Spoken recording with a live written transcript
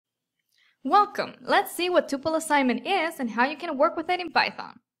Welcome! Let's see what tuple assignment is and how you can work with it in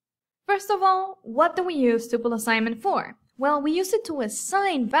Python. First of all, what do we use tuple assignment for? Well, we use it to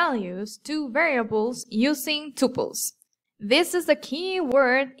assign values to variables using tuples. This is the key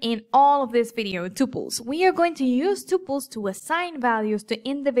word in all of this video, tuples. We are going to use tuples to assign values to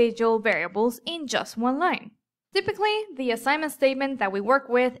individual variables in just one line. Typically, the assignment statement that we work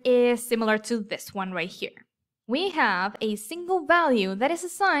with is similar to this one right here. We have a single value that is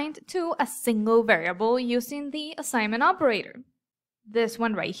assigned to a single variable using the assignment operator. This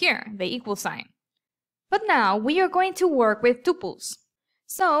one right here, the equal sign. But now we are going to work with tuples.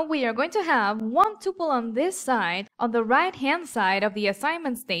 So we are going to have one tuple on this side, on the right-hand side of the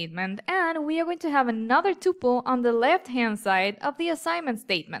assignment statement, and we are going to have another tuple on the left-hand side of the assignment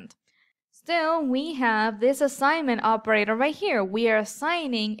statement. Still, we have this assignment operator right here. We are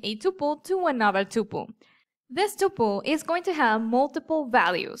assigning a tuple to another tuple. This tuple is going to have multiple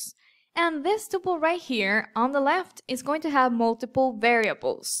values, and this tuple right here on the left is going to have multiple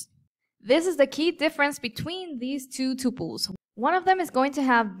variables. This is the key difference between these two tuples. One of them is going to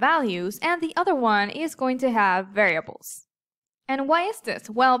have values and the other one is going to have variables. And why is this?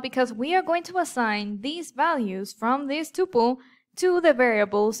 Well, because we are going to assign these values from this tuple to the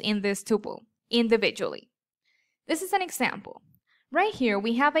variables in this tuple individually. This is an example. Right here,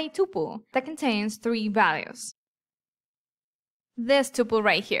 we have a tuple that contains 3 values. This tuple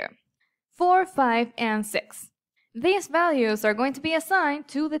right here, 4, 5, and 6. These values are going to be assigned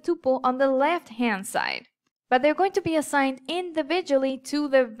to the tuple on the left-hand side, but they're going to be assigned individually to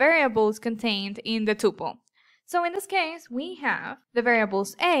the variables contained in the tuple. So in this case, we have the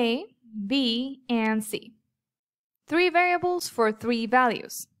variables A, B, and C. 3 variables for 3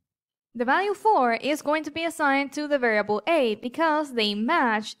 values. The value 4 is going to be assigned to the variable A because they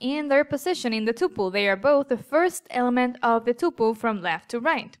match in their position in the tuple. They are both the first element of the tuple from left to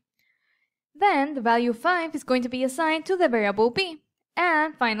right. Then the value 5 is going to be assigned to the variable B.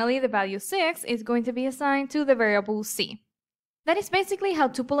 And finally, the value 6 is going to be assigned to the variable C. That is basically how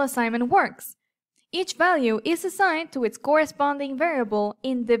tuple assignment works. Each value is assigned to its corresponding variable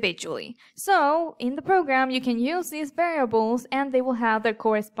individually. So, in the program, you can use these variables and they will have their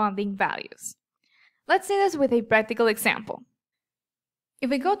corresponding values. Let's see this with a practical example. If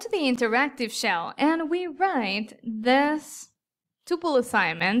we go to the interactive shell and we write this tuple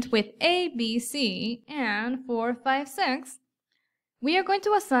assignment with A, B, C, and 4, 5, 6, we are going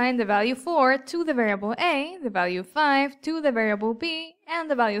to assign the value 4 to the variable A, the value 5 to the variable B, and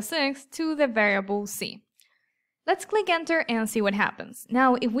the value 6 to the variable C. Let's click enter and see what happens.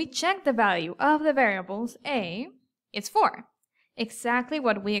 Now, if we check the value of the variables, A is 4, exactly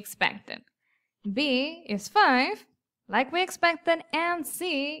what we expected. B is 5, like we expected, and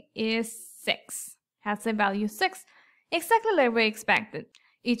C is 6, has the value 6, exactly like we expected.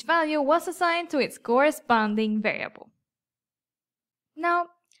 Each value was assigned to its corresponding variable. Now,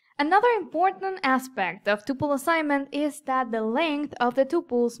 another important aspect of tuple assignment is that the length of the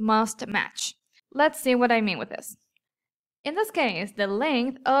tuples must match. Let's see what I mean with this. In this case, the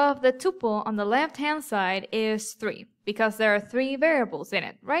length of the tuple on the left-hand side is 3, because there are 3 variables in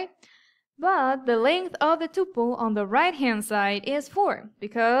it, right? But the length of the tuple on the right-hand side is 4,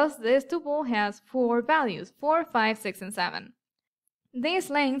 because this tuple has 4 values, 4, 5, 6, and 7. These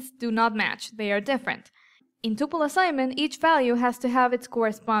lengths do not match, they are different. In tuple assignment, each value has to have its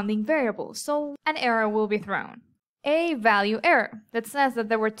corresponding variable, so an error will be thrown. A value error that says that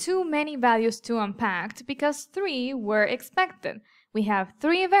there were too many values to unpack because 3 were expected. We have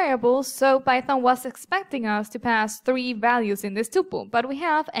 3 variables, so Python was expecting us to pass 3 values in this tuple, but we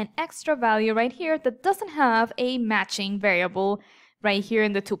have an extra value right here that doesn't have a matching variable right here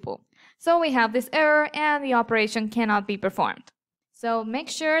in the tuple. So we have this error and the operation cannot be performed. So make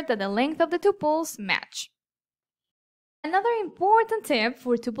sure that the length of the tuples match. Another important tip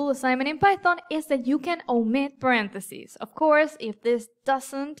for tuple assignment in Python is that you can omit parentheses. Of course, if this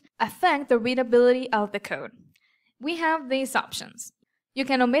doesn't affect the readability of the code. We have these options. You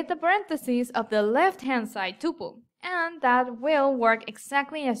can omit the parentheses of the left-hand side tuple, and that will work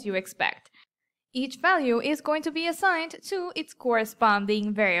exactly as you expect. Each value is going to be assigned to its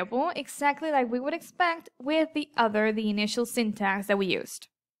corresponding variable, exactly like we would expect with the initial syntax that we used.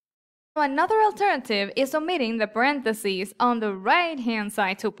 Another alternative is omitting the parentheses on the right-hand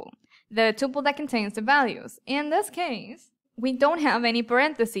side tuple, the tuple that contains the values. In this case, we don't have any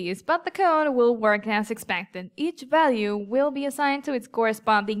parentheses, but the code will work as expected. Each value will be assigned to its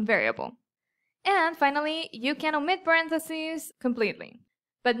corresponding variable. And finally, you can omit parentheses completely.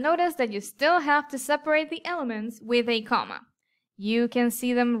 But notice that you still have to separate the elements with a comma. You can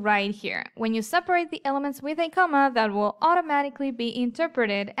see them right here. When you separate the elements with a comma, that will automatically be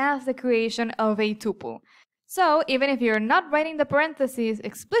interpreted as the creation of a tuple. So even if you're not writing the parentheses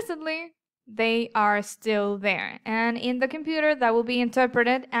explicitly, they are still there. And in the computer, that will be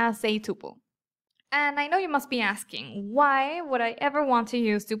interpreted as a tuple. And I know you must be asking, why would I ever want to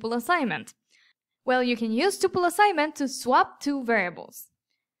use tuple assignment? Well, you can use tuple assignment to swap two variables.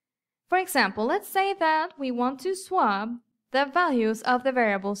 For example, let's say that we want to swap the values of the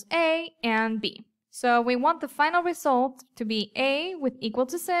variables a and b. So we want the final result to be a with equal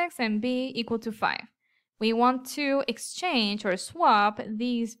to 6 and b equal to 5. We want to exchange or swap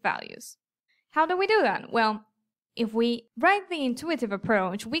these values. How do we do that? Well, if we write the intuitive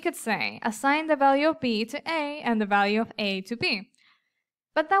approach, we could say assign the value of b to a and the value of a to b.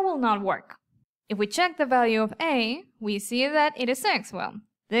 But that will not work. If we check the value of a, we see that it is 6. Well,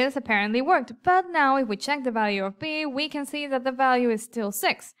 this apparently worked, but now if we check the value of b, we can see that the value is still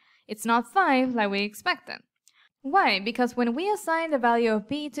 6. It's not 5 like we expected. Why? Because when we assign the value of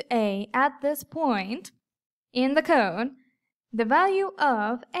b to a at this point in the code, the value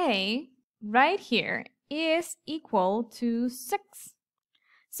of a right here is equal to 6.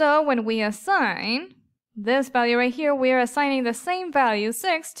 So when we assign this value right here, we are assigning the same value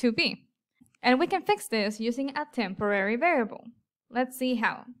 6 to b. And we can fix this using a temporary variable. Let's see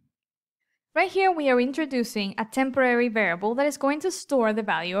how. Right here we are introducing a temporary variable that is going to store the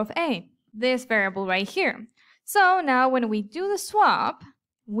value of a, this variable right here. So now when we do the swap,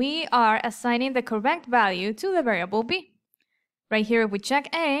 we are assigning the correct value to the variable b. Right here if we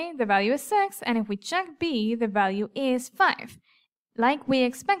check a, the value is 6, and if we check b, the value is 5. Like we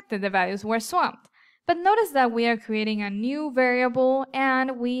expected, the values were swapped. But notice that we are creating a new variable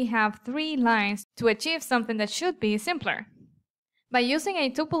and we have 3 lines to achieve something that should be simpler. By using a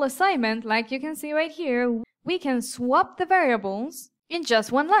tuple assignment, like you can see right here, we can swap the variables in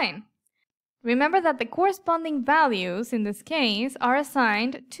just 1 line. Remember that the corresponding values in this case are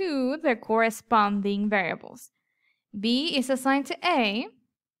assigned to their corresponding variables. B is assigned to A,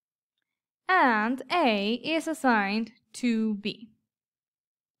 and A is assigned to B.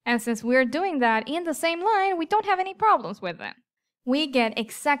 And since we're doing that in the same line, we don't have any problems with it. We get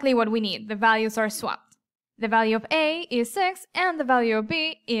exactly what we need. The values are swapped. The value of A is 6 and the value of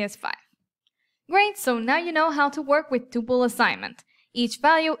B is 5. Great, so now you know how to work with tuple assignment. Each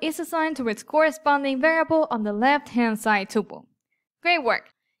value is assigned to its corresponding variable on the left-hand side tuple. Great work!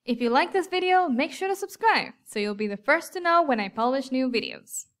 If you like this video, make sure to subscribe so you'll be the first to know when I publish new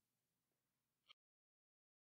videos.